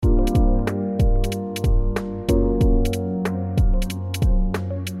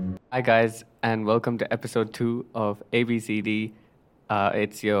Hi, guys, and welcome to episode 2 of ABCD.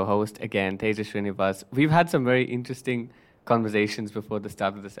 It's your host again, Tejas Srinivas. We've had some very interesting conversations before the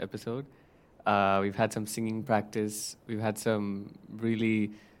start of this episode. We've had some singing practice. We've had some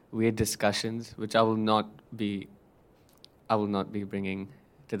really weird discussions, which I will not be bringing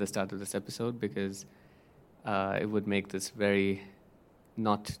to the start of this episode because it would make this very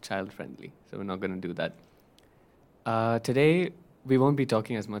not child friendly. So we're not going to do that. Today, we won't be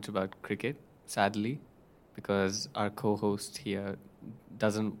talking as much about cricket, sadly, because our co-host here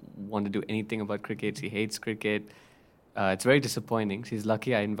doesn't want to do anything about cricket. She hates cricket. It's very disappointing. She's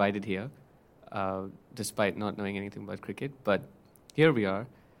lucky I invited here, despite not knowing anything about cricket. But here we are.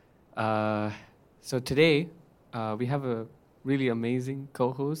 So today, we have a really amazing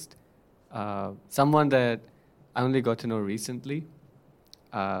co-host, someone that I only got to know recently,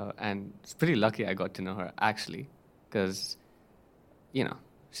 and it's pretty lucky I got to know her actually, because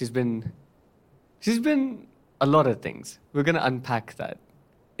she's been a lot of things. We're gonna unpack that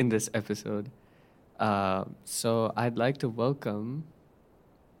in this episode. So I'd like to welcome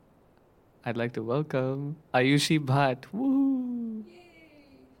Ayushi Bhatt. Woo!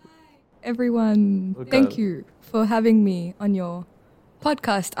 Everyone, thank you for having me on your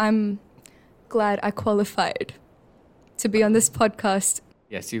podcast. I'm glad I qualified to be on this podcast.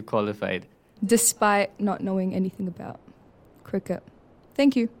 Yes, you qualified. Despite not knowing anything about cricket.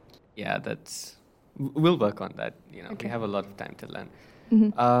 Thank you. Yeah, we'll work on that. Okay. We have a lot of time to learn.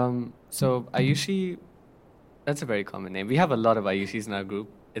 Mm-hmm. So Ayushi, that's a very common name. We have a lot of Ayushis in our group.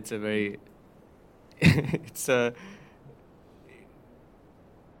 It's a very, it's a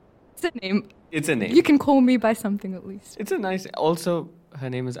name. It's a name. You can call me by something at least. It's a nice. Also, her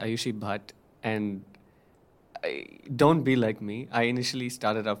name is Ayushi Bhatt, and don't be like me. I initially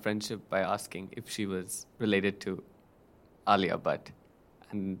started our friendship by asking if she was related to Alia Bhatt,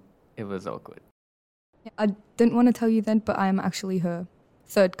 and it was awkward. Yeah, I didn't want to tell you then, but I am actually her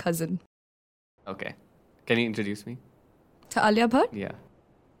third cousin. Okay, can you introduce me? To Alia Bhatt? Yeah.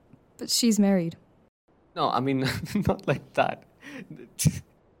 But she's married. No, I mean not like that.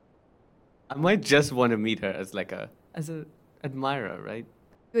 I might just want to meet her as an admirer, right?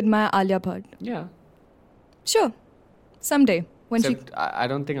 You admire Alia Bhatt? Yeah. Sure. Someday. Except I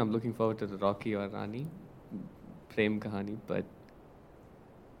don't think I'm looking forward to the Rocky or Rani Prem Kahani, but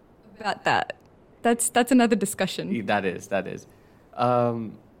about that. That's another discussion. That is.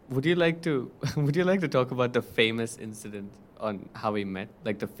 Would you like to talk about the famous incident on how we met?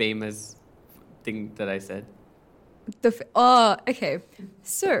 Like the famous thing that I said? Okay.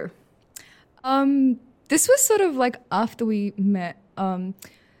 So, this was sort of like after we met.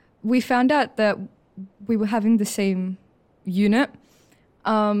 We found out that we were having the same unit.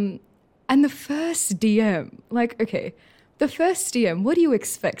 And the first DM, what do you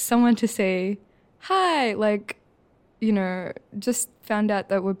expect? Someone to say, hi, just found out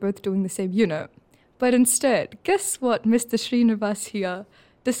that we're both doing the same unit. But instead, guess what Mr. Srinivas here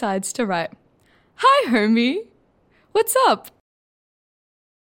decides to write? Hi, homie. What's up?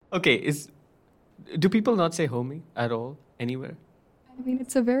 Okay, do people not say homie at all, anywhere? I mean,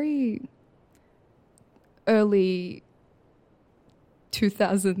 it's a very early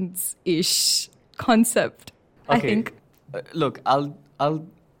 2000s-ish concept, okay. I think. Look, I'll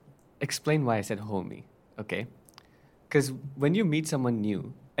explain why I said homie, okay? Because when you meet someone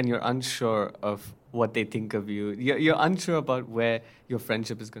new and you're unsure of what they think of you, you're unsure about where your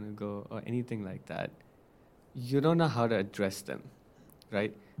friendship is going to go or anything like that, you don't know how to address them,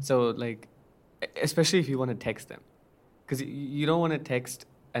 right? So, especially if you want to text them. Because you don't want to text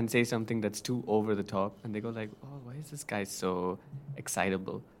and say something that's too over the top, and they go like, oh, why is this guy so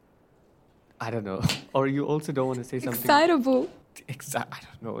excitable? I don't know. Or you also don't want to say something... Excitable? I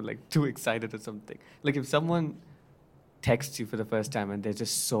don't know, too excited or something. Like if someone texts you for the first time and they're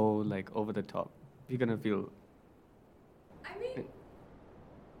just so over the top, you're going to feel... I mean...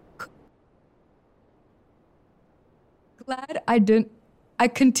 Glad I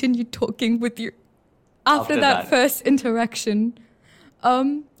continued talking with you after that first interaction.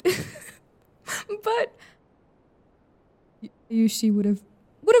 But Ayushi would have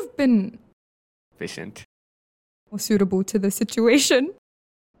been efficient, more suitable to the situation.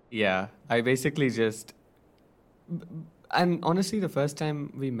 Yeah, I basically just... And honestly, the first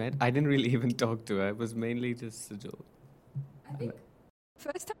time we met, I didn't really even talk to her. It was mainly just Sujal. I think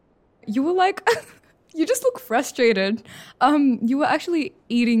first time you were like... You just look frustrated. You were actually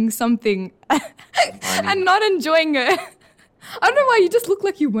eating something and not enjoying it. I don't know why, you just look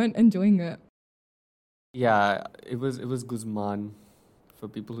like you weren't enjoying it. Yeah, it was Guzman. For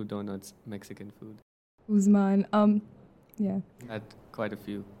people who don't know, it's Mexican food. Guzman. Yeah. Had quite a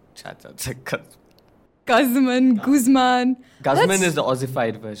few chats outside. Guzman, Guzman. Guzman is the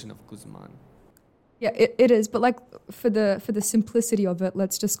Aussified version of Guzman. Yeah, it is. But like for the simplicity of it,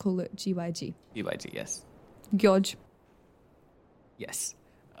 let's just call it GYG. GYG, yes. Gyoj. Yes.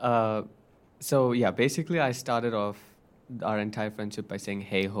 So yeah, basically I started off our entire friendship by saying,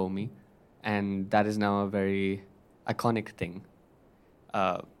 "Hey, homie," and that is now a very iconic thing.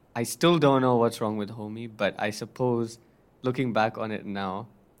 I still don't know what's wrong with homie, but I suppose looking back on it now,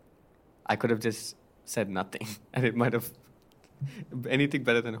 I could have just said nothing, and it might have anything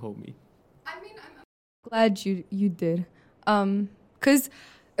better than homie. I mean, I'm glad you did, because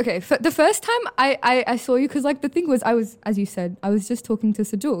okay, for the first time I saw you, because like the thing was, I was, as you said, I was just talking to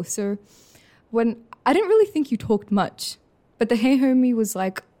Sajul, so when I didn't really think you talked much, but the hey homie was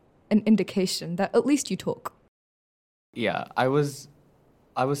like an indication that at least you talk. Yeah, I was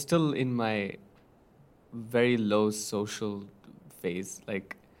still in my very low social phase.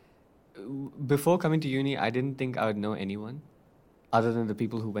 Like, before coming to uni, I didn't think I would know anyone other than the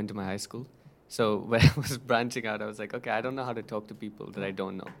people who went to my high school. So when I was branching out, I was like, okay, I don't know how to talk to people that I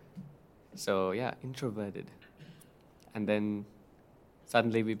don't know. So yeah, introverted. And then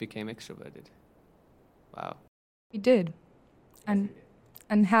suddenly we became extroverted. Wow. We did.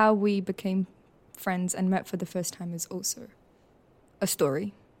 And how we became friends and met for the first time is also a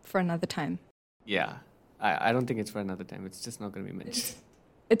story for another time. Yeah. I don't think it's for another time. It's just not going to be mentioned.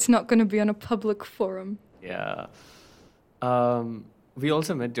 It's not going to be on a public forum. Yeah. We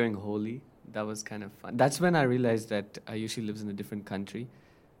also met during Holi. That was kind of fun. That's when I realized that Ayushi lives in a different country.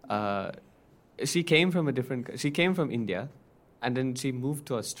 She came from India, and then she moved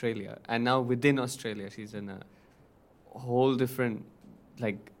to Australia. And now within Australia, she's in a whole different,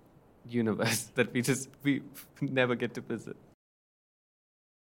 like, universe that we never get to visit.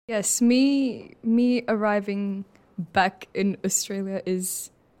 Yes, me arriving back in Australia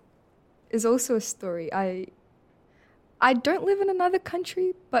is also a story. I don't live in another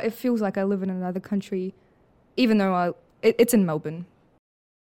country, but it feels like I live in another country, even though it's in Melbourne.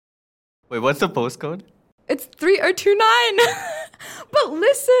 Wait, what's the postcode? It's 3029. But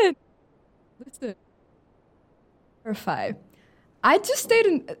listen. Terrified. I just stayed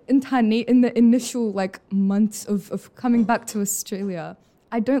in Tani in the initial like months of coming back to Australia.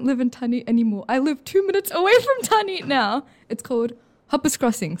 I don't live in Tani anymore. I live 2 minutes away from Tani now. It's called Hoppers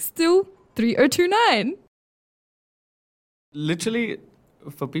Crossing. Still 3029. Literally,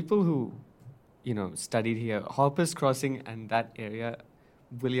 for people who, studied here, Hoppers Crossing and that area,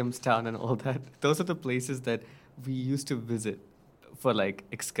 Williamstown and all that, those are the places that we used to visit for like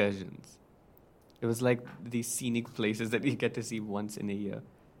excursions. It was like these scenic places that you get to see once in a year.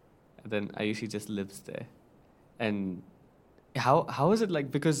 And then Ayushi just lives there. And how is it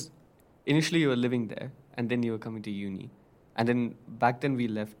like? Because initially you were living there, and then you were coming to uni. And then back then we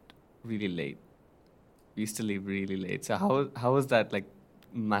left really late. We used to leave really late. So how was that like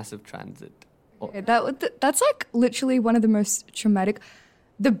massive transit? Okay, that's like literally one of the most traumatic,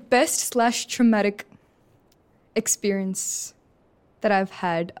 the best / traumatic experience that I've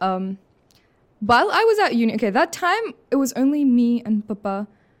had. While I was at uni, okay, that time it was only me and Papa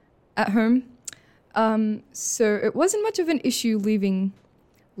at home. So it wasn't much of an issue leaving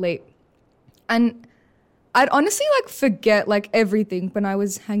late. And I'd honestly like forget like everything when I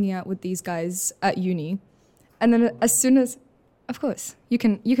was hanging out with these guys at uni. And then as soon as, of course, you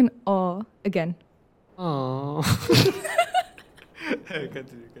can aw again. Aww.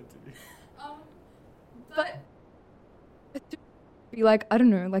 Continue. But be like, I don't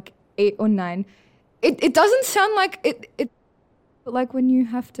know, like 8 or 9. It doesn't sound like it but like when you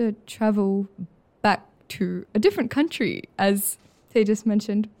have to travel back to a different country, as Tejas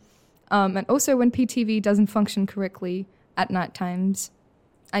mentioned. And also when PTV doesn't function correctly at night times,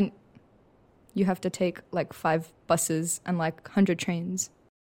 and you have to take like 5 buses and like 100 trains.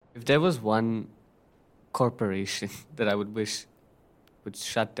 If there was one corporation that I would wish would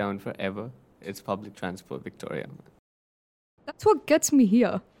shut down forever, it's Public Transport Victoria. That's what gets me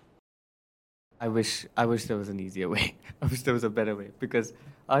here. I wish there was an easier way. I wish there was a better way, because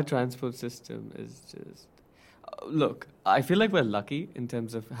our transport system is just... Look, I feel like we're lucky in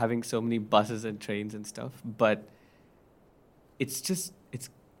terms of having so many buses and trains and stuff, but it's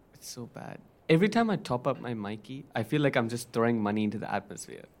so bad. Every time I top up my Mikey, I feel like I'm just throwing money into the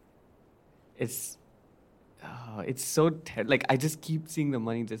atmosphere. It's so like I just keep seeing the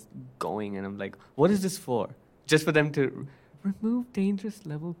money just going, and I'm like, what is this for? Just for them to remove dangerous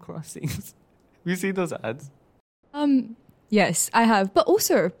level crossings. You see those ads? Yes, I have. But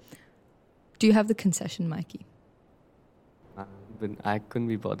also, do you have the concession, Mikey? But I couldn't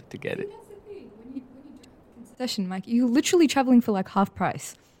be bothered to get it. That's the thing. When you do have the concession, Mikey, you're literally traveling for like half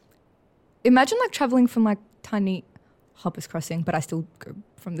price. imagine like traveling from like Tanit Harper's Crossing, but I still go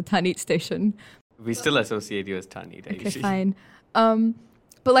from the Tanit station. We still associate you as Tanit. Okay, fine.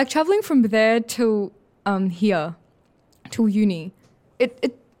 But like traveling from there to here, to uni,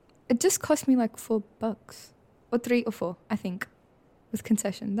 it just cost me like $4 or 3 or 4, I think, with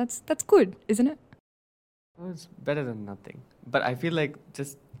concession. That's good, isn't it? Well, it's better than nothing. But I feel like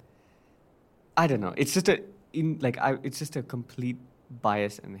I don't know. It's just it's just a complete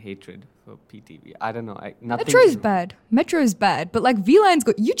bias and hatred for PTV. I don't know. Metro is bad, but like V-Line's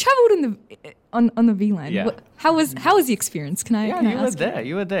good. You traveled on the V-Line. Yeah. How was the experience? Can I ask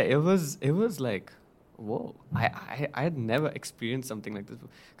You were there. It was like, whoa. I had never experienced something like this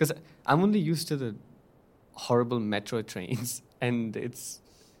because I'm only used to the horrible metro trains, and it's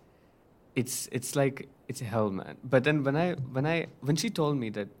like it's hell, man. But then when she told me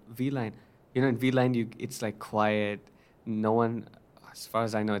that V-Line, in V-Line it's like quiet, no one, as far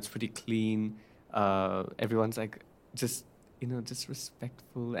as I know, it's pretty clean. Everyone's like just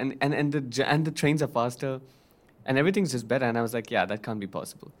respectful, and the trains are faster, and everything's just better. And I was like, yeah, that can't be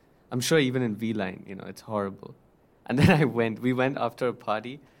possible. I'm sure even in V-Line, it's horrible. And then we went after a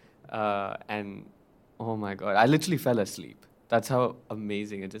party, and oh my God, I literally fell asleep. That's how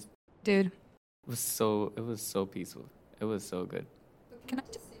amazing it just. Dude. It was so peaceful. It was so good. Can I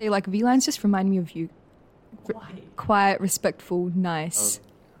just say, like, V-Lines just remind me of you. Quiet, respectful, nice,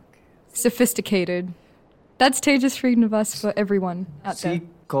 sophisticated. That's Tejas Srinivas for everyone out there. She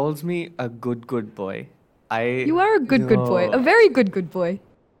calls me a good boy. You are a good boy. A very good boy.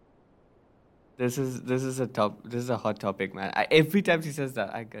 This is a hot topic, man. Every time she says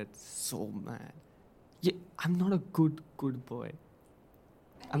that, I get so mad. Yeah, I'm not a good boy.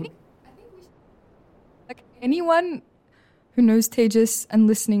 I think we should, like, anyone who knows Tejas and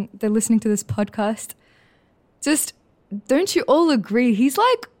they're listening to this podcast, just don't you all agree he's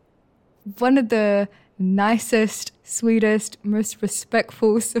like one of the nicest, sweetest, most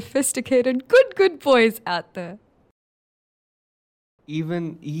respectful, sophisticated, good boys out there?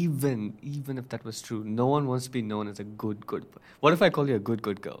 Even if that was true, no one wants to be known as a good boy. What if I call you a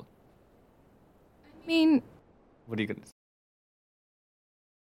good girl? I mean, what are you gonna say?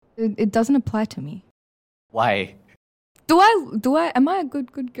 It doesn't apply to me. Why? Am I a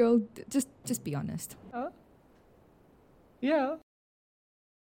good girl? Just be honest. Yeah.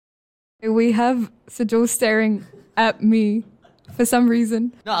 We have Sajul staring at me for some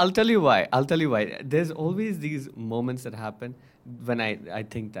reason. No, I'll tell you why. There's always these moments that happen when I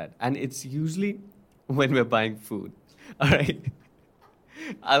think that. And it's usually when we're buying food. All right?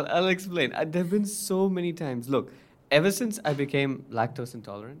 I'll explain. There have been so many times. Look, ever since I became lactose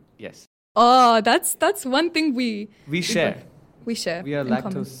intolerant, yes. Oh, that's one thing we share. We share. We are in lactose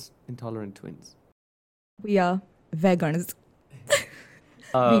common. intolerant twins. We are vegans.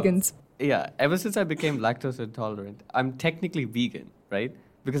 Vegans. Yeah, ever since I became lactose intolerant, I'm technically vegan, right?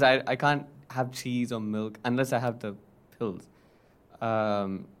 Because I can't have cheese or milk unless I have the pills.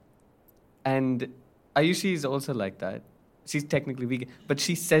 And Ayushi is also like that. She's technically vegan, but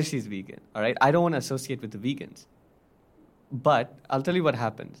she says she's vegan, all right? I don't want to associate with the vegans. But I'll tell you what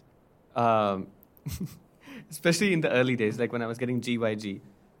happens. Especially in the early days, like when I was getting GYG,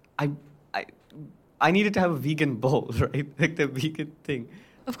 I needed to have a vegan bowl, right? Like the vegan thing.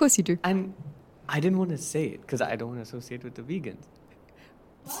 Of course you do. And I didn't want to say it because I don't want to associate with the vegans.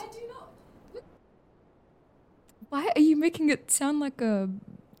 Why do you not? Why are you making it sound like I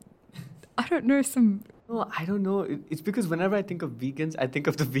don't know, No, I don't know. It's because whenever I think of vegans, I think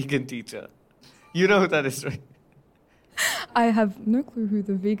of the vegan teacher. You know who that is, right? I have no clue who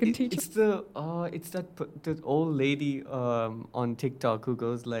the vegan teacher is. It's that old lady on TikTok who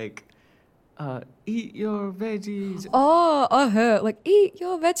goes like, eat your veggies. Oh, her. Like, eat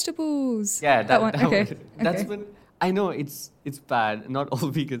your vegetables. Yeah, that one. Okay. One. That's when I know it's bad. Not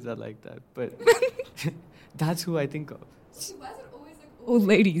all vegans are like that, but that's who I think of. Why is it always like old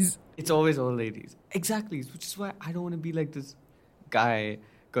ladies? It's always old ladies. Exactly, which is why I don't want to be like this guy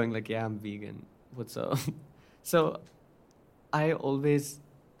going like, yeah, I'm vegan. What's up? So I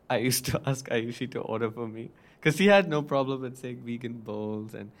used to ask Ayushi to order for me because he had no problem with saying vegan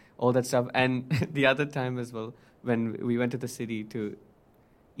bowls and all that stuff. And the other time as well, when we went to the city to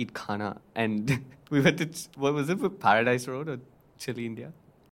eat khana and we went to, what was it, Paradise Road or Chile, India?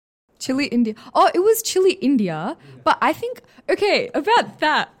 Chile, India. Oh, it was Chile, India. Yeah. But I think, about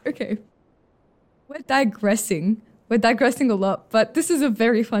that. Okay. We're digressing a lot, but this is a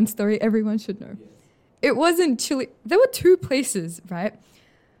very fun story everyone should know. Yes. It wasn't Chile. There were two places, right?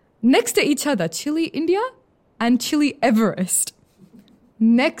 Next to each other, Chile, India and Chile, Everest.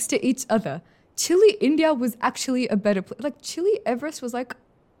 Next to each other. Chile, India was actually a better place. Like, Chile, Everest was like,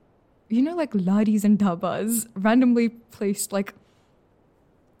 like ladis and dhabas randomly placed like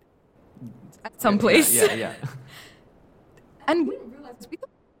at some place. Yeah. And we didn't realize we thought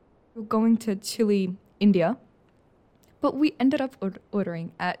we were going to Chile, India, but we ended up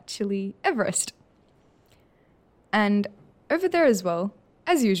ordering at Chile Everest. And over there as well,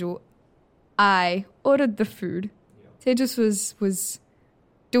 as usual, I ordered the food. Tejas was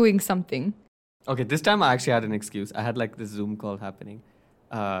doing something. Okay, this time I actually had an excuse. I had like this Zoom call happening,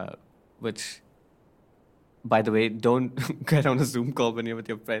 which, by the way, don't get on a Zoom call when you're with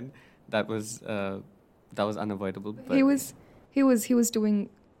your friend. That was unavoidable. But he was doing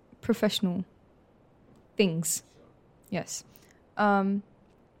professional things. Yes.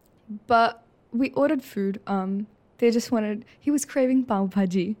 But we ordered food. He was craving pav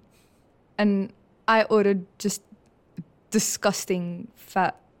bhaji. And I ordered just disgusting,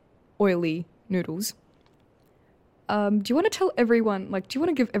 fat, oily noodles. Do you want to tell everyone, do you want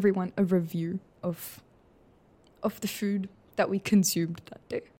to give everyone a review of the food that we consumed that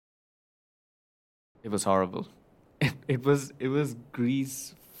day? It was horrible. It was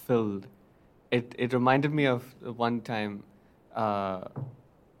grease filled. It reminded me of one time.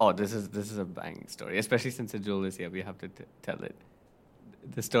 This is a bang story, especially since Joel is here. We have to tell it.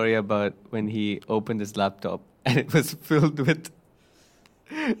 The story about when he opened his laptop and it was filled with.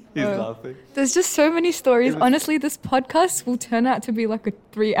 He's laughing. There's just so many stories. Honestly, this podcast will turn out to be like a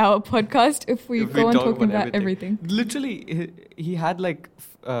 3-hour podcast if we go on talking about everything. Literally, he had like.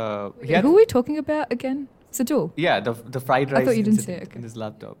 Who are we talking about again? Sajul? Yeah, the fried rice. I thought you didn't say it. Okay. In his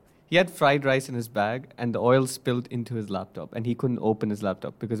laptop. He had fried rice in his bag and the oil spilled into his laptop and he couldn't open his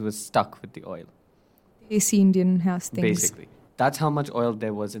laptop because it was stuck with the oil. AC Indian house things. Basically. That's how much oil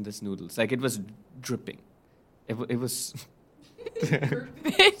there was in this noodles. Like, it was dripping. It was... It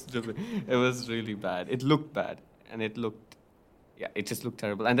was really bad. It looked bad. And it just looked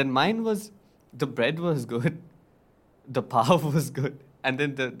terrible. And then mine was... The bread was good. The pav was good. And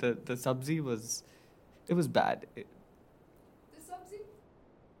then the sabzi was... It was bad. The sabzi?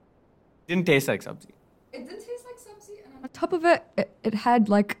 Didn't taste like sabzi. It didn't taste like sabzi. And on top of it, it had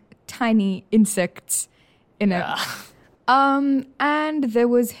like tiny insects in it. And there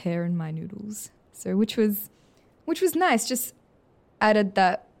was hair in my noodles, so which was nice. Just added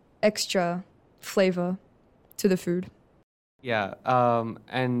that extra flavor to the food. Yeah,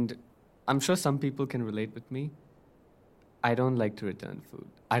 and I'm sure some people can relate with me. I don't like to return food.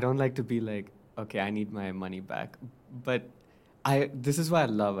 I don't like to be like, okay, I need my money back. But this is why I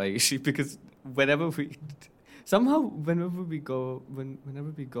love Ayushi, because whenever we go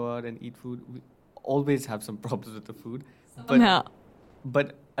out and eat food, we always have some problems with the food.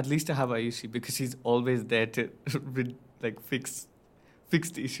 But at least I have Ayushi because he's always there to fix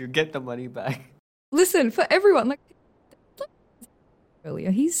the issue, get the money back. Listen, for everyone,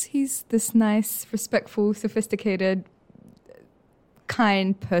 earlier, he's this nice, respectful, sophisticated,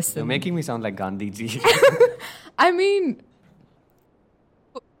 kind person. You're making me sound like Gandhiji. I mean,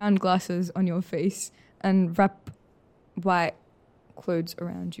 put round glasses on your face and wrap white clothes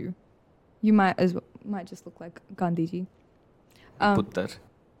around you. You might just look like Gandhiji. Puttar.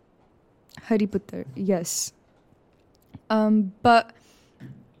 Hari Puttar, yes. But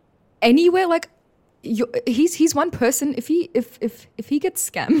anywhere, he's one person. If he gets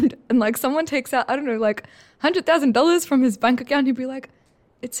scammed and someone takes out, I don't know, $100,000 from his bank account, he'd be like,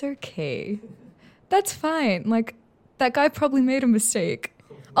 "It's okay, that's fine. That guy probably made a mistake.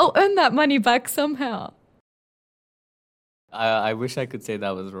 I'll earn that money back somehow." I wish I could say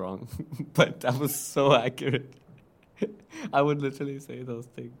that was wrong, but that was so accurate. I would literally say those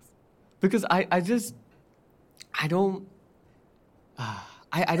things because I don't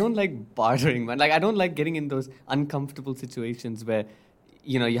like bartering, man. I don't like getting in those uncomfortable situations where,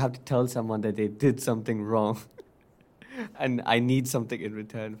 you have to tell someone that they did something wrong and I need something in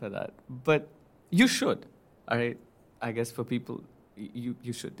return for that. But you should, all right? I guess for people,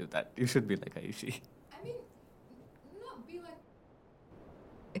 you should do that. You should be like Ayushi. I mean, not be like...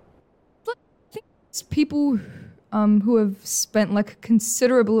 I think it's people who have spent a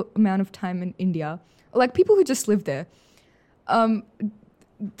considerable amount of time in India, people who just live there.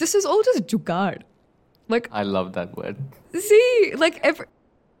 This is all just jugaad. I love that word. See,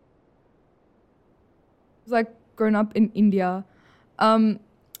 grown up in India,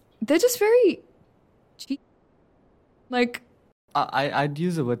 they're just very cheap. I'd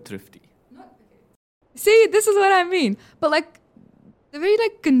use the word thrifty. See, this is what I mean. But they're very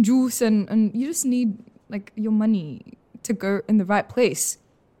kanjoos and you just need your money to go in the right place.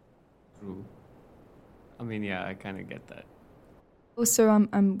 True. I mean, yeah, I kind of get that. Also,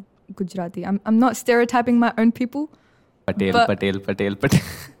 I'm Gujarati. I'm not stereotyping my own people. Patel.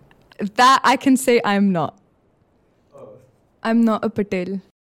 That I can say I'm not. I'm not a Patel.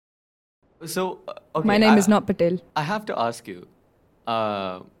 So, okay. My name is not Patel. I have to ask you,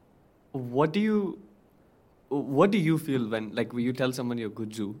 what do you feel when, like, when you tell someone you're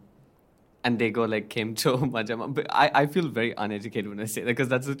Guju and they go like Kemcho Majama? But I feel very uneducated when I say that because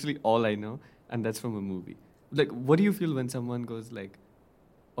that's literally all I know, and that's from a movie. Like, what do you feel when someone goes like,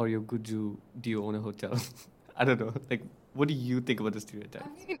 "Or you're Guju, do you own a hotel?" I don't know. Like, what do you think about the stereotype? I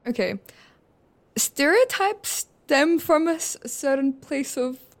mean, okay. Stereotypes stem from a certain place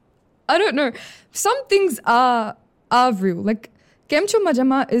of, I don't know. Some things are real. Like, Kemcho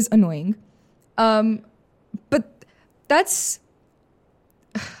Majama is annoying. But that's,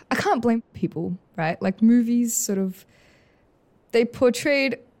 I can't blame people, right? Like, movies sort of, they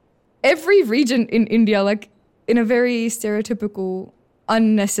portrayed every region in India, like, in a very stereotypical,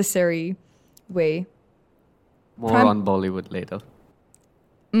 unnecessary way. More on Bollywood later.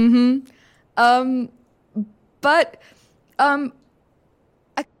 But I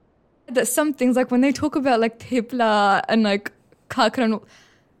that some things, like when they talk about like thepla and like kakra,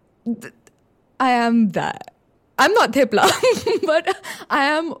 I am that. I'm not thepla, but I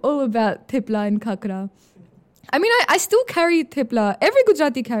am all about thepla and kakra. I mean, I still carry thepla. Every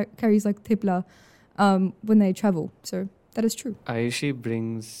Gujarati carries like thepla when they travel. So that is true. Ayushi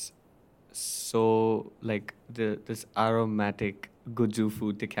brings so like this aromatic Guju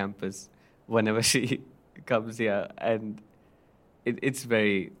food to campus whenever she comes here, and it's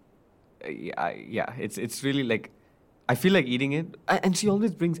very it's really like I feel like eating it, and she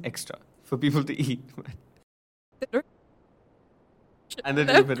always brings extra for people to eat. And then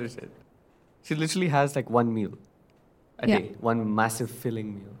you finish it. She literally has like one meal a day, one massive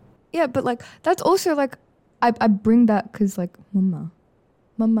filling meal. Yeah, but like that's also like I bring that because like mama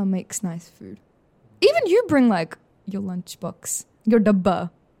makes nice food. Even you bring like your lunchbox, your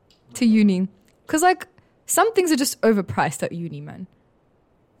dabba to uni, because like some things are just overpriced at uni, man.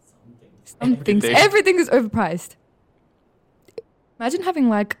 Everything is overpriced. Imagine having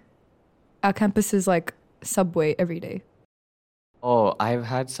like our campus's like Subway every day. Oh, I've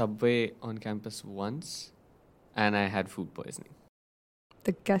had Subway on campus once, and I had food poisoning.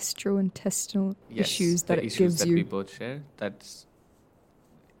 The gastrointestinal issues the that it issues gives that you. we both share. That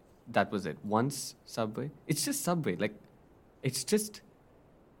was it. Once Subway. It's just Subway. Like, it's just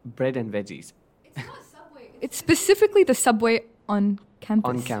bread and veggies. It's not Subway. It's specifically the Subway on campus.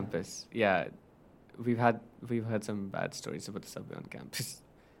 On campus, yeah. We've had some bad stories about the Subway on campus,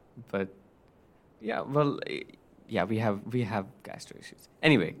 but yeah. Well, yeah. We have gastro issues.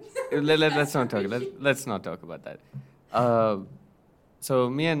 Anyway, let's not talk. Let's not talk about that. So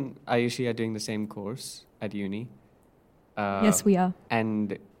me and Ayushi are doing the same course at uni. Yes, we are.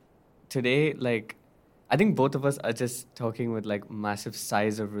 And today, like, I think both of us are just talking with like massive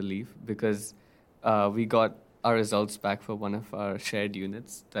sighs of relief because we got our results back for one of our shared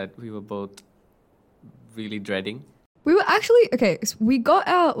units that we were both really dreading. We were actually, okay, so we got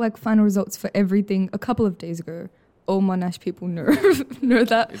our like final results for everything a couple of days ago. All Monash people know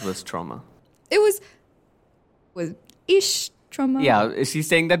that. It was trauma. It was ish trauma. Yeah, she's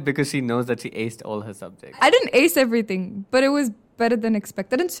saying that because she knows that she aced all her subjects. I didn't ace everything, but it was better than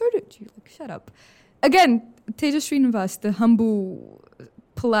expected, and so did you. Like, shut up. Again, Tejas Srinivas, the humble,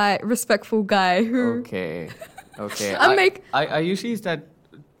 polite, respectful guy who... Okay. Ayushi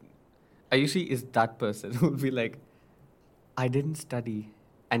is that person who will be like, I didn't study,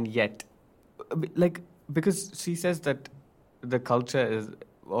 and yet... Like, because she says that the culture is...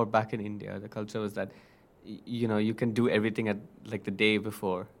 Or back in India, the culture was that, you know, you can do everything at, like, the day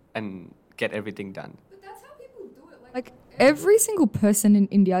before and get everything done. But that's how people do it. Like every single person in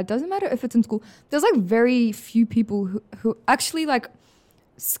India, it doesn't matter if it's in school, there's, like, very few people who actually, like,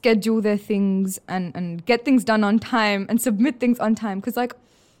 schedule their things and get things done on time and submit things on time. Because, like,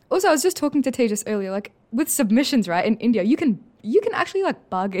 also I was just talking to Tejas earlier, like, with submissions, right, in India, you can actually, like,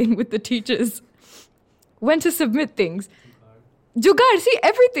 bargain with the teachers when to submit things. Jugaad, see,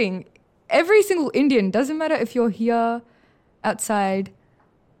 everything. Every single Indian, doesn't matter if you're here, outside.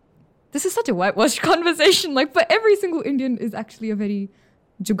 This is such a whitewashed conversation, like, but every single Indian is actually a very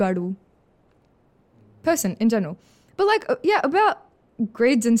jugaadu person in general. But, like, yeah, about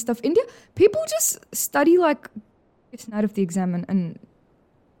grades and stuff, India, people just study, like, it's night of the exam and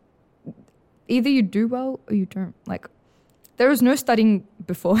either you do well or you don't. Like, there is no studying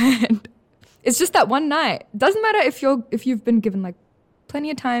beforehand. It's just that one night. Doesn't matter if you've been given, like, plenty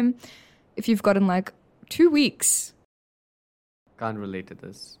of time, if you've gotten, like, 2 weeks. Can't relate to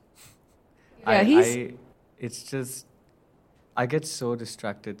this. Yeah, it's just, I get so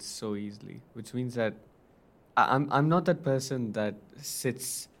distracted so easily, which means that I'm not that person that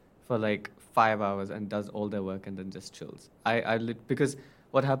sits for like 5 hours and does all their work and then just chills. Because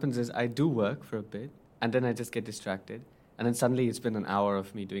what happens is I do work for a bit and then I just get distracted and then suddenly it's been an hour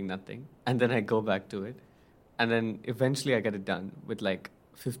of me doing nothing and then I go back to it and then eventually I get it done with like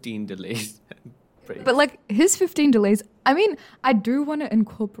 15 delays. But like his 15 delays, I mean, I do want to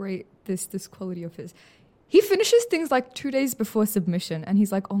incorporate this quality of his. He finishes things like 2 days before submission and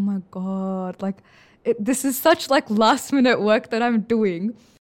he's like, oh my God, like this is such like last minute work that I'm doing.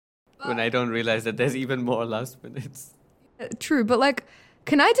 When I don't realize that there's even more last minutes. True, but like,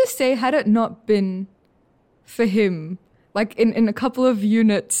 can I just say, had it not been for him, like in a couple of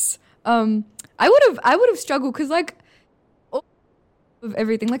units, I would have struggled because like all of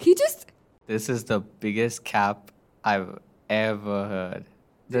everything, like he just. This is the biggest cap I've ever heard.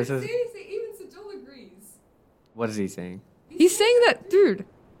 Seriously, even Sajol agrees. What is he saying? He's saying that, dude.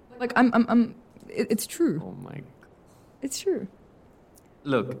 Like it's true. Oh my. It's true.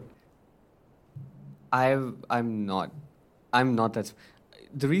 Look, I'm not that.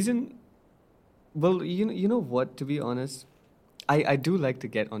 The reason, well, you know what? To be honest, I do like to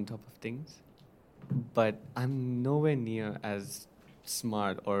get on top of things, but I'm nowhere near as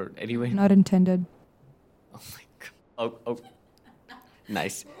smart or anyway. Not intended. Oh my God. Oh.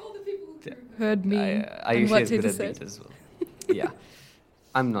 Nice. For all the people who heard me and what Tejas said as well. Yeah,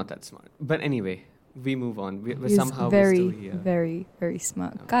 I'm not that smart. But anyway, we move on. We're somehow very, still here. very, very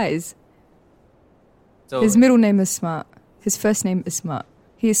smart. Okay. Guys, so, his middle name is Smart. His first name is Smart.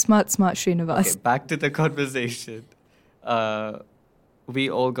 He is Smart Srinivas. Okay, back to the conversation. We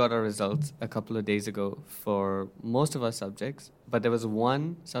all got our results a couple of days ago for most of our subjects, but there was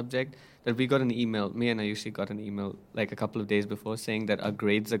one subject that we got an email, me and Ayushi got an email like a couple of days before saying that our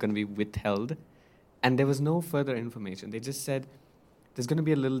grades are going to be withheld, and there was no further information. They just said there's going to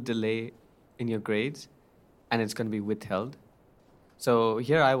be a little delay in your grades and it's going to be withheld. So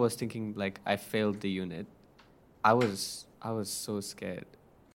here I was thinking like I failed the unit. I was so scared.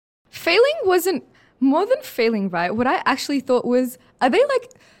 Failing wasn't more than failing, right? What I actually thought was, are they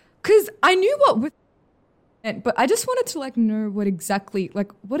like, because I knew what with meant, but I just wanted to like know what exactly,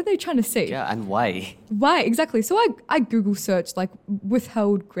 like, what are they trying to say? Yeah, and why? Why, exactly. So I Google searched like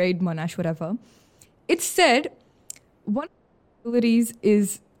withheld grade Monash, whatever. It said one of the possibilities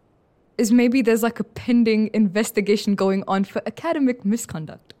is maybe there's like a pending investigation going on for academic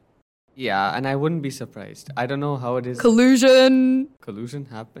misconduct. Yeah, and I wouldn't be surprised. I don't know how it is. Collusion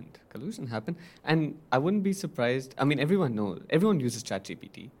happened. And I wouldn't be surprised. I mean, everyone knows. Everyone uses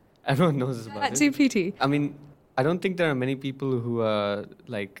ChatGPT. Everyone knows about it. ChatGPT. I mean, I don't think there are many people who are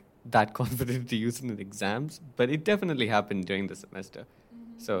like that confident to use it in exams, but it definitely happened during the semester.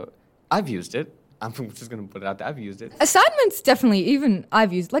 Mm-hmm. So I've used it. I'm just going to put it out there. I've used it. Assignments, definitely. Even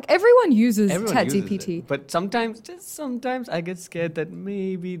I've used. Like everyone uses ChatGPT. But sometimes I get scared that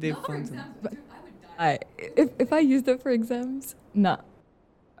maybe they found something. I would die. If I used it for exams, nah.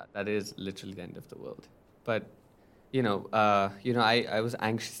 That is literally the end of the world. But I was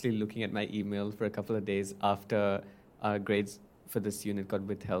anxiously looking at my email for a couple of days after our grades for this unit got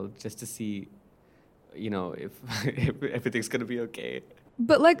withheld, just to see, if everything's gonna be okay.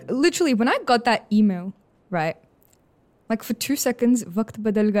 But like literally, when I got that email, right, like for 2 seconds, waqt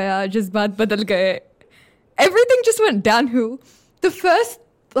badal gaya, jazbaat badal gaye. Everything just went downhill. The first,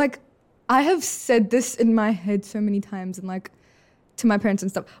 like, I have said this in my head so many times and like to my parents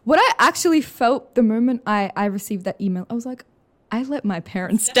and stuff. What I actually felt the moment I received that email, I was like, I let my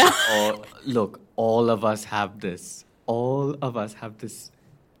parents down. Look, all of us have this. All of us have this.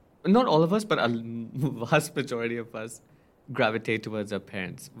 Not all of us, but a vast majority of us gravitate towards our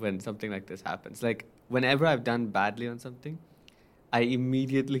parents when something like this happens. Like, whenever I've done badly on something, I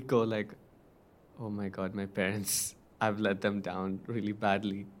immediately go like, oh my God, my parents, I've let them down really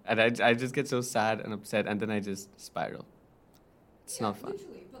badly. And I just get so sad and upset, and then I just spiral. It's not fun.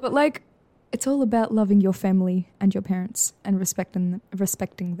 But like, it's all about loving your family and your parents and respecting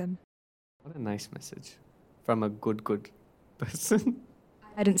them. What a nice message from a good person.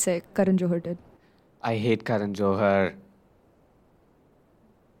 I didn't say it. Karan Johar did. I hate Karan Johar.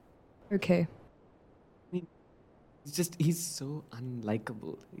 Okay. I mean, he's so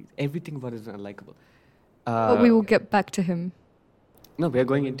unlikable. Everything about it is unlikable. But we will get back to him. No, we are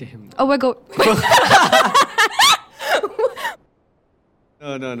going into him. Oh, we're going...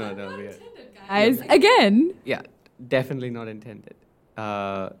 No. We are... Guys, again? Yeah, definitely not intended.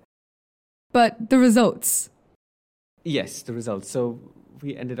 But the results. Yes, the results. So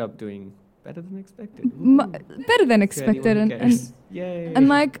we ended up doing better than expected. Better than expected. And yay. And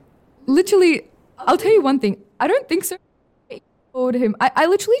like, literally, I'll tell you one thing. I don't think so. I told him. I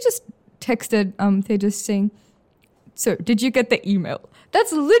literally just texted Tejas saying, So, did you get the email?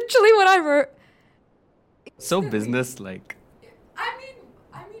 That's literally what I wrote. So business-like. I mean,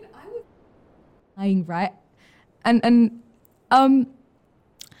 I was lying, right? And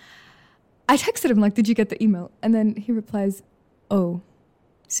I texted him like, "Did you get the email?" And then he replies, "Oh,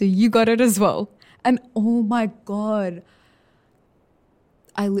 so you got it as well." And oh my God,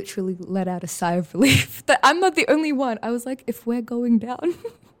 I literally let out a sigh of relief that I'm not the only one. I was like, if we're going down.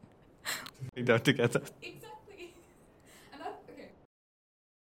 We're down together. Exactly. And okay.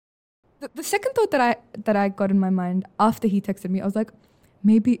 The second thought that I got in my mind after he texted me, I was like,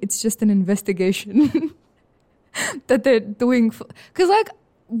 maybe it's just an investigation that they're doing. Because like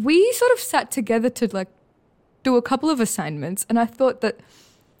we sort of sat together to like do a couple of assignments, and I thought that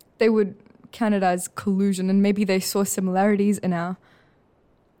they would count it as collusion, and maybe they saw similarities in our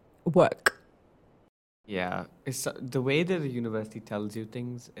work. Yeah, it's the way that the university tells you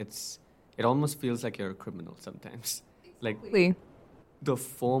things. It almost feels like you're a criminal sometimes. Like the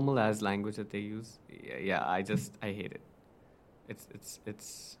formal as language that they use. Yeah, I hate it.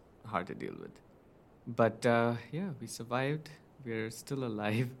 It's hard to deal with. But yeah, we survived. We're still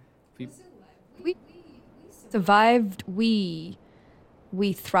alive. We survived. We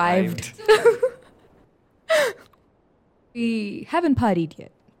thrived. We haven't partied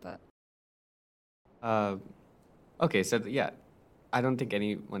yet, but okay. So yeah, I don't think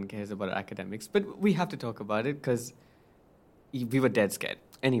anyone cares about academics, but we have to talk about it because we were dead scared.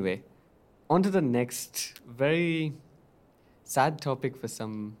 Anyway, on to the next very sad topic for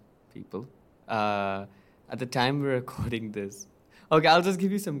some people. At the time we're recording this, okay, I'll just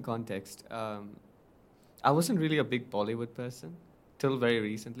give you some context. I wasn't really a big Bollywood person till very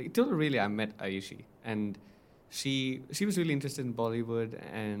recently. Till really I met Ayushi, and she was really interested in Bollywood,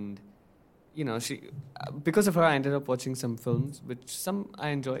 and you know, because of her I ended up watching some films, which some I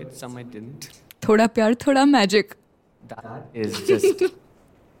enjoyed, some I didn't. Thoda pyar, thoda magic. That is just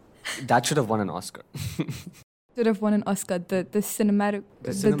that should have won an Oscar. Should have won an Oscar. The cinematic.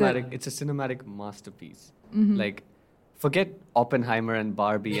 It's a cinematic masterpiece. Mm-hmm. Like, forget Oppenheimer and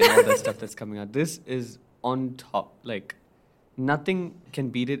Barbie and all that stuff that's coming out. This is on top. Like, nothing can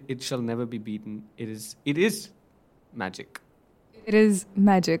beat it. It shall never be beaten. It is magic. It is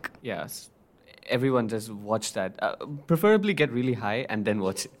magic. Yes. Everyone just watch that. Preferably get really high and then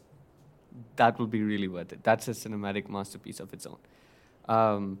watch it. That will be really worth it. That's a cinematic masterpiece of its own.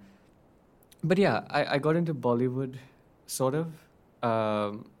 But yeah, I got into Bollywood, sort of.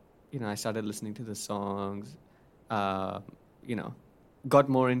 I started listening to the songs, got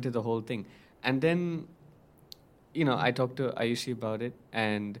more into the whole thing. And then, I talked to Ayushi about it,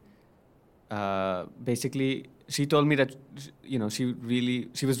 and basically she told me that,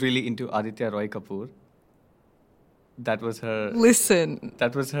 she was really into Aditya Roy Kapoor. That was her... Listen.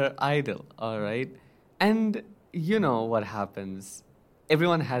 That was her idol, all right? And you know what happens.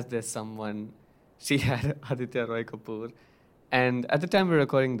 Everyone has their someone. She had Aditya Roy Kapoor. And at the time we were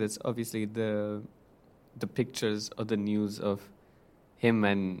recording this, obviously the pictures or the news of him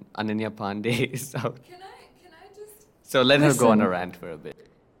and Ananya Panday is out. Can I just... So let her go on a rant for a bit.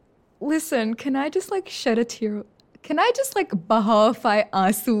 Listen, can I just like shed a tear? Can I just like bahafai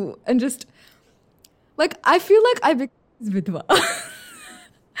asu and just... Like, I feel like I became his vidwa.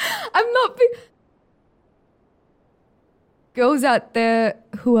 I'm not... Girls out there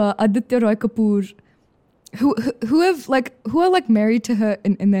who are Aditya Roy Kapoor, who are like married to her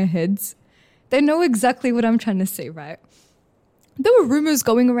in their heads, they know exactly what I'm trying to say, right? There were rumors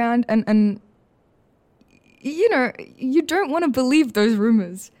going around, and you don't want to believe those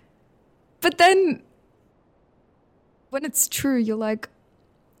rumors. But then when it's true, you're like,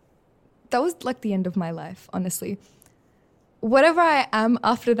 that was like the end of my life, honestly. Whatever I am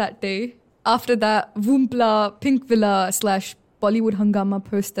after that day, after that Vumpla, Pinkvilla / Bollywood Hangama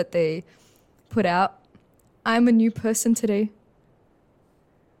post that they put out, I'm a new person today.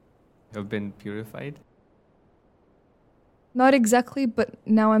 You've been purified? Not exactly, but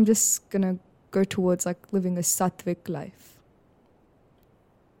now I'm just gonna go towards like living a sattvic life.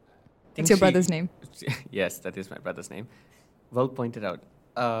 What's your brother's name? Yes, that is my brother's name. Well pointed out.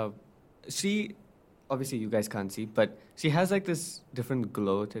 She, obviously you guys can't see, but she has like this different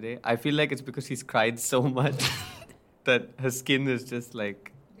glow today. I feel like it's because she's cried so much that her skin is just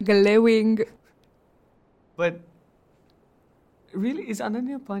like... glowing. But really, is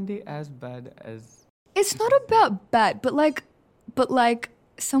Ananya Panday as bad as... It's not about bad, but like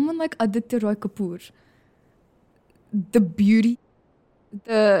someone like Aditya Roy Kapoor, the beauty,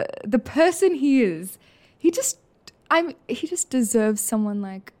 the person he is, he just deserves someone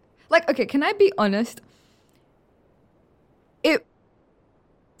like, okay, can I be honest? It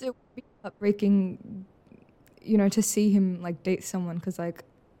would be heartbreaking to see him like date someone, because like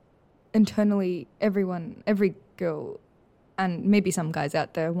internally every girl and maybe some guys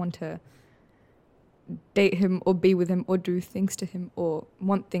out there want to date him or be with him or do things to him or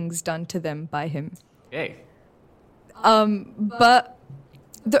want things done to them by him. Hey. But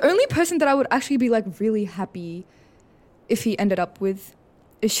the only person that I would actually be like really happy if he ended up with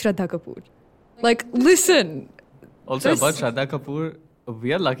is Shraddha Kapoor. Like, listen. Also about Shraddha Kapoor,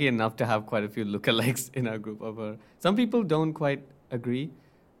 we are lucky enough to have quite a few lookalikes in our group of her. Some people don't quite agree.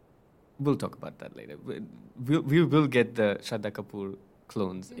 We'll talk about that later. We will get the Shraddha Kapoor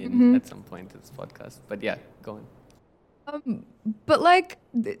clones in at some point in this podcast. But yeah, go on. But like,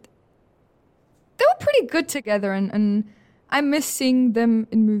 they were pretty good together, and I miss seeing them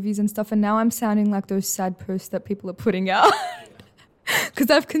in movies and stuff. And now I'm sounding like those sad posts that people are putting out because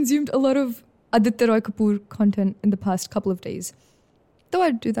I've consumed a lot of Aditya Roy Kapoor content in the past couple of days. Though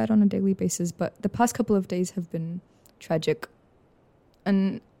I do that on a daily basis, but the past couple of days have been tragic.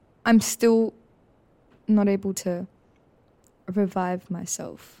 And I'm still not able to revive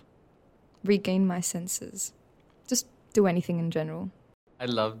myself, regain my senses, just do anything in general. I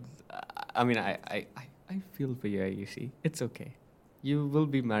feel for you, Ayushi. It's okay. You will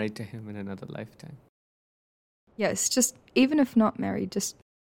be married to him in another lifetime. Yes, just even if not married, just.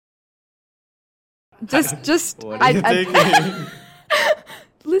 What are you thinking?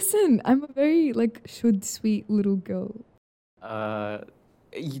 Listen, I'm a very like sweet little girl.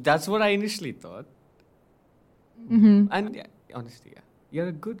 That's what I initially thought. Mm-hmm. And yeah, honestly, yeah, you're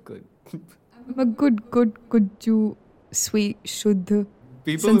a good. I'm a good, you sweet, shuddha.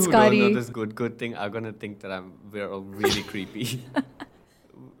 People who don't know this good thing are gonna think that we're all really creepy,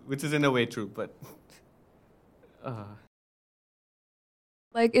 which is in a way true, but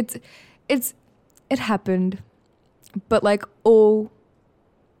like it happened, but like all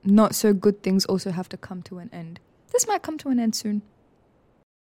not so good things also have to come to an end. This might come to an end soon.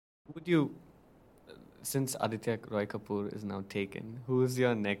 Would you, since Aditya Roy Kapoor is now taken, who is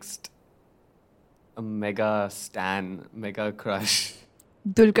your next mega stan, mega crush?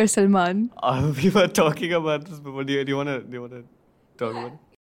 Dulquer Salman. We were talking about this before. Do you want to talk about it?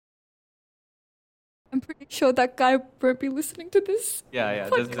 I'm pretty sure that guy won't be listening to this. Yeah.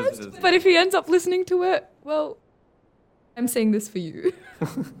 Podcast, but if he ends up listening to it, well, I'm saying this for you.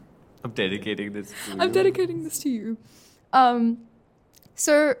 I'm dedicating this to you.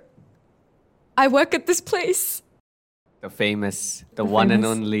 So I work at this place. The famous, the one and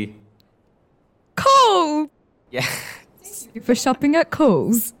only Coles. Yeah. Thank you for shopping at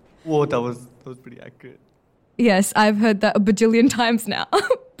Coles. Whoa, that was pretty accurate. Yes, I've heard that a bajillion times now.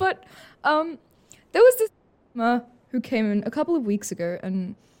 But there was this who came in a couple of weeks ago,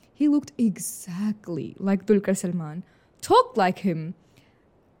 and he looked exactly like Dulquer Salman, talked like him,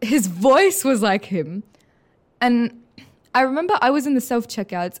 his voice was like him. And I remember I was in the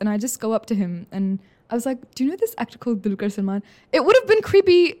self-checkouts, and I just go up to him, and I was like, do you know this actor called Dulquer Salman? It would have been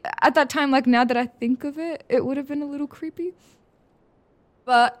creepy at that time. Like, now that I think of it, it would have been a little creepy.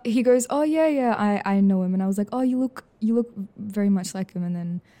 But he goes, oh, yeah, I know him. And I was like, oh, you look very much like him. And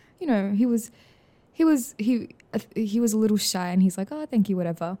then, he was a little shy, and he's like, oh, thank you,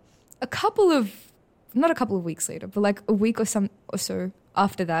 whatever. Not a couple of weeks later, but like a week or so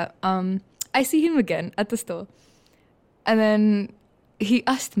after that, I see him again at the store. And then he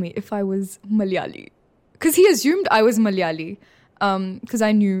asked me if I was Malayali. Because he assumed I was Malayali. Because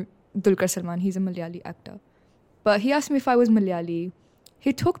I knew Dulquer Salman, he's a Malayali actor. But he asked me if I was Malayali.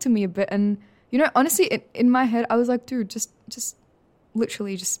 He talked to me a bit, and, honestly, in my head, I was like, dude, just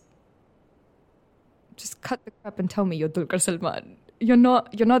literally just cut the crap and tell me you're Dulquer Salman. You're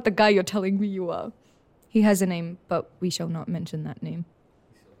not the guy you're telling me you are. He has a name, but we shall not mention that name.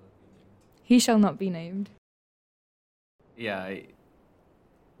 He shall not be named. Yeah,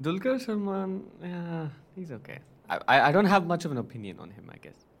 Dulquer Salman, yeah, he's okay. I don't have much of an opinion on him, I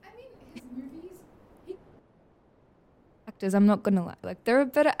guess. I mean, his movies, actors, I'm not gonna lie. Like, there are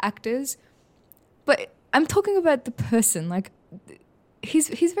better actors, but I'm talking about the person. Like, he's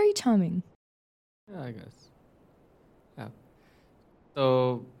very charming. Yeah, I guess. Yeah.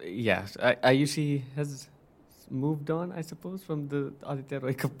 So, yeah, Ayushi has moved on, I suppose, from the Aditya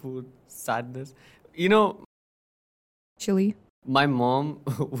Roy Kapoor sadness. Actually, my mom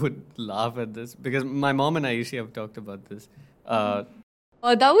would laugh at this because my mom and Ayushi have talked about this.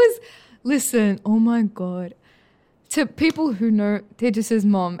 Listen, oh my God. To people who know Tejas'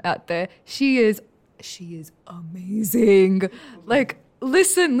 mom out there, she is amazing. Like,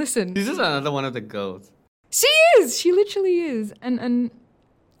 listen. She's just another one of the girls. She is. She literally is. And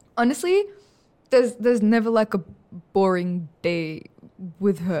honestly, there's never like a boring day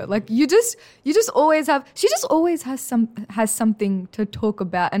with her. Like you just always have. She just always has something to talk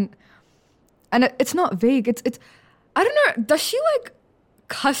about, and it's not vague. It's I don't know. Does she like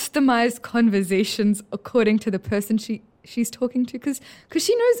customize conversations according to the person she's talking to? Because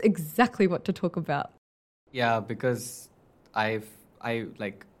she knows exactly what to talk about. Yeah, because I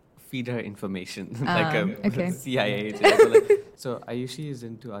like feed her information like a CIA agent. So Ayushi is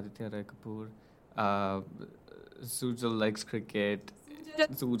into Aditya Rai Kapoor. Sujal likes cricket.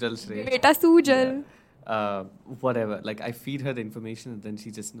 Sujal Shrey. Beta Sujal. Yeah. Whatever. Like I feed her the information and then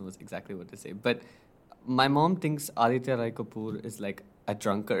she just knows exactly what to say. But my mom thinks Aditya Rai Kapoor is like a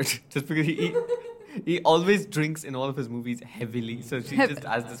drunkard just because he always drinks in all of his movies heavily. So she just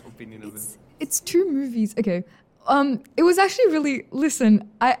has this opinion of him. It's 2 movies. Okay. It was actually really, listen,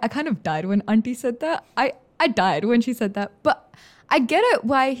 I kind of died when Auntie said that. I died when she said that. But I get it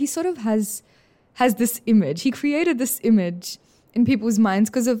why he sort of has this image. He created this image in people's minds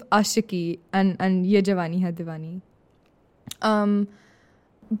because of Ashiki and Ye Jawani Hai Diwani.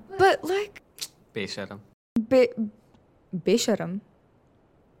 But like... Besharam. Besharam?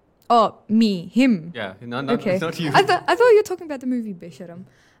 Oh, him. Yeah, not you. I thought you were talking about the movie Besharam.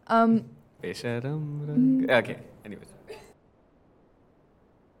 Besharam. Okay, anyways.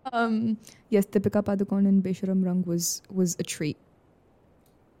 Yes, Deepika Padukone in Besharam Rang was a treat.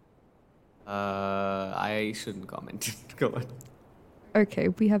 I shouldn't comment. Go on. Okay,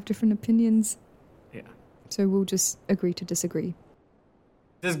 we have different opinions. Yeah. So we'll just agree to disagree.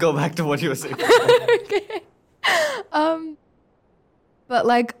 Just go back to what you were saying. Okay. But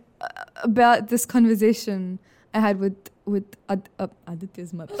like about this conversation I had with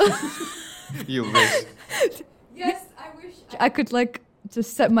Aditya's mother. You wish. Yes, I wish I could like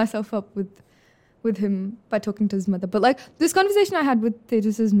just set myself up with him by talking to his mother. But like this conversation I had with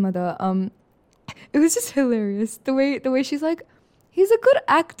Tejas' mother, it was just hilarious. The way she's like, he's a good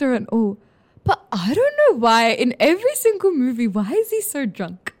actor and all, but I don't know why in every single movie, why is he so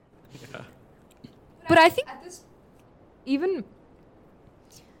drunk? Yeah. But I think even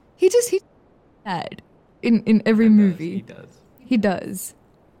he's bad in every movie. He does.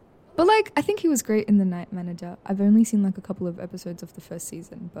 But like I think he was great in The Night Manager. I've only seen like a couple of episodes of the first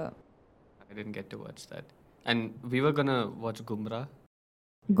season, but I didn't get to watch that. And we were gonna watch Gumrah.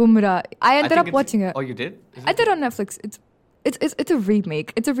 I ended up watching it. Oh, you did? I did on Netflix. It's a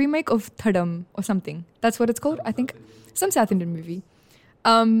remake. It's a remake of Thadam or something. That's what it's called, I think. Some South Indian movie.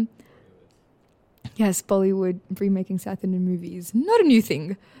 Yes, Bollywood remaking South Indian movies. Not a new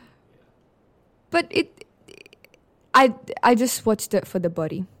thing. But I just watched it for the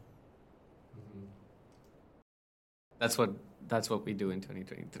body. That's what we do in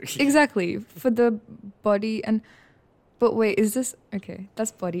 2023. Exactly. For the body but wait, is this okay,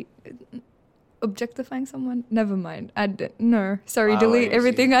 that's body. Objectifying someone? Never mind. No. Sorry, delete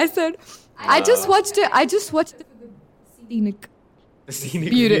everything I said. I just watched it for the scenic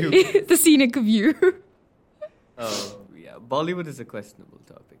beauty. The scenic view. Oh, yeah. Bollywood is a questionable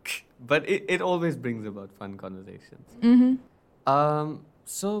topic. But it always brings about fun conversations. Mm-hmm.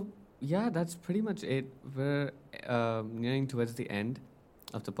 So, yeah, that's pretty much it. We're nearing towards the end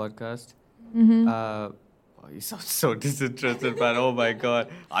of the podcast. Mm-hmm. You sound so disinterested, man. Oh, my God.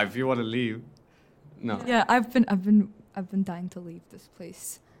 If you want to leave. No. Yeah, I've been dying to leave this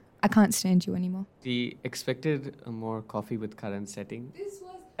place. I can't stand you anymore. We expected a more coffee with Karan setting.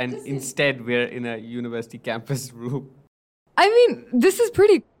 Instead we're in a university campus room. I mean, this is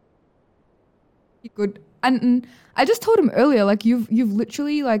pretty good. And I just told him earlier, like you've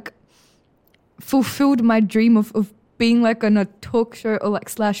literally like fulfilled my dream of being like on a talk show or like /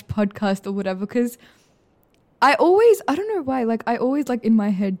 podcast or whatever, because I don't know why, like I always like in my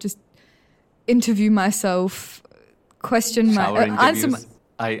head just interview myself, question Shower my answer.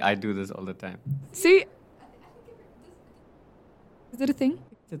 I do this all the time. See, is it a thing?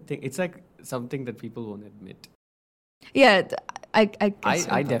 It's a thing. It's like something that people won't admit. Yeah, I guess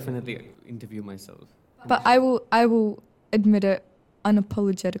I definitely interview myself. But I will admit it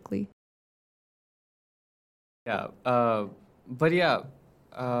unapologetically. Yeah. But yeah,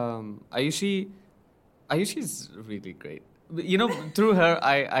 Ayushi is really great. You know, through her,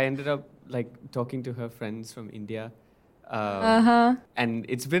 I ended up like talking to her friends from India. And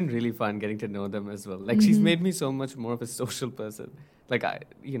it's been really fun getting to know them as well. Like she's made me so much more of a social person. Like I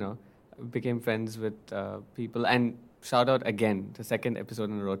became friends with people. And shout out again, the second episode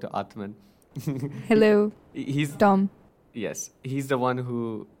in a row to Atman. Hello. He's Tom. Yes, he's the one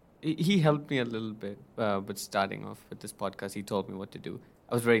who he helped me a little bit with starting off with this podcast. He told me what to do.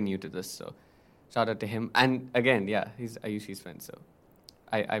 I was very new to this, so shout out to him. And again, yeah, he's Ayushi's friend. So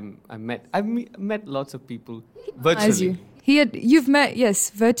I've met lots of people virtually. You've met, yes,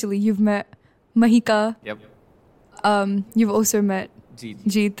 virtually. You've met Mahika. Yep. You've also met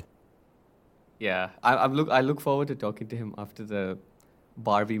Jeet. Yeah, I look forward to talking to him after the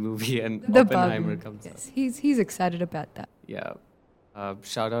Barbie movie and The Oppenheimer Barbie. comes out. Yes, he's excited about that. Yeah.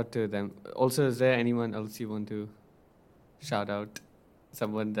 Shout out to them. Also, is there anyone else you want to shout out?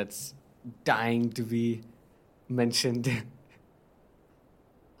 Someone that's dying to be mentioned?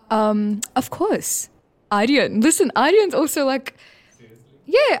 Of course, Aryan. Listen, Aryan's also like, Seriously?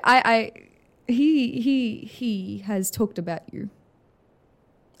 yeah. He has talked about you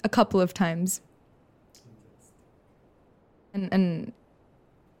a couple of times, and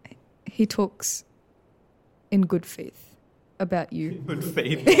he talks in good faith about you. Good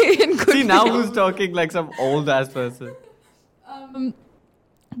faith. In good See, now faith. who's talking like some old ass person?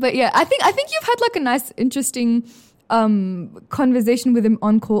 But yeah, I think you've had like a nice, interesting conversation with him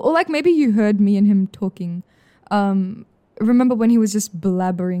on call, or like maybe you heard me and him talking. Remember when he was just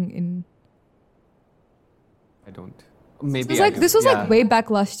blabbering in? I don't. Maybe This was like way back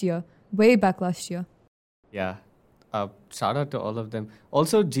last year. Yeah. Shout out to all of them.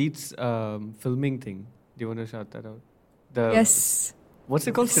 Also, Jeet's filming thing. Do you want to shout that out? Yes. What's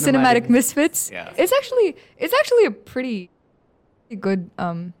it called? Cinematic Misfits. Yeah. It's actually a pretty good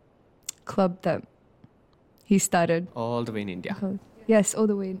club that he started. All the way in India. Yes, all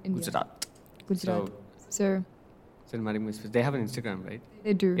the way in India. Gujarat. So Cinematic Misfits. They have an Instagram, right?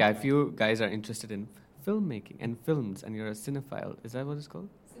 they do. Yeah, if you guys are interested in filmmaking and films and you're a cinephile, is that what it's called?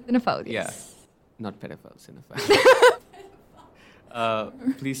 Cinephile, yes. Yeah. Not pedophile,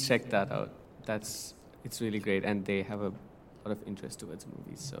 cinephile. Please check that out. It's really great, and they have a lot of interest towards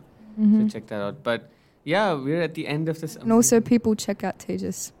movies, so check that out. But yeah, we're at the end of this. And also, people check out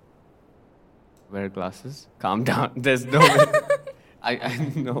Tejas. Wear glasses. Calm down. There's no way.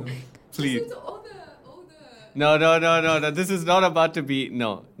 I no. Please. No. This is not about to be.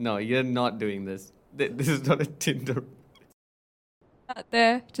 No. You're not doing this. This is not a Tinder. Out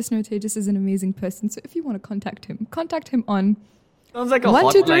there, just know Tejas is an amazing person. So if you want to contact him on Sounds like a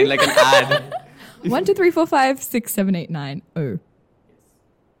 1, 2, 3. hotline, like an ad. 1, 2, 3, 4, 5, 6, 7, 8, 9. Oh.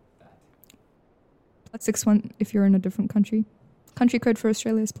 +61 if you're in a different country. Country code for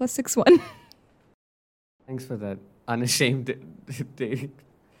Australia is +61. Thanks for that unashamed dating.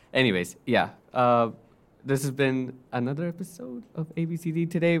 Anyways, yeah. This has been another episode of ABCD.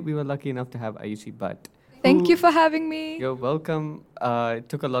 Today we were lucky enough to have Ayushi Bhatt. Thank you for having me. You're welcome. It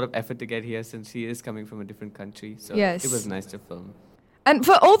took a lot of effort to get here since she is coming from a different country. So Yes. it was nice to film. And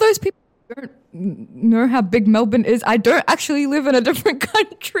for all those people who don't know how big Melbourne is, I don't actually live in a different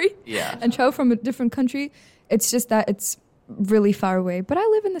country. Yeah. And travel from a different country. It's just that it's really far away. But I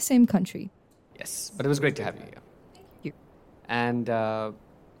live in the same country. Yes. But it was great to have you here. Thank you. And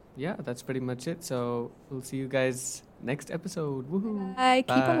yeah, that's pretty much it. So we'll see you guys next episode. Woohoo. Bye.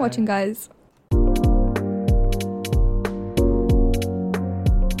 Keep on watching, guys.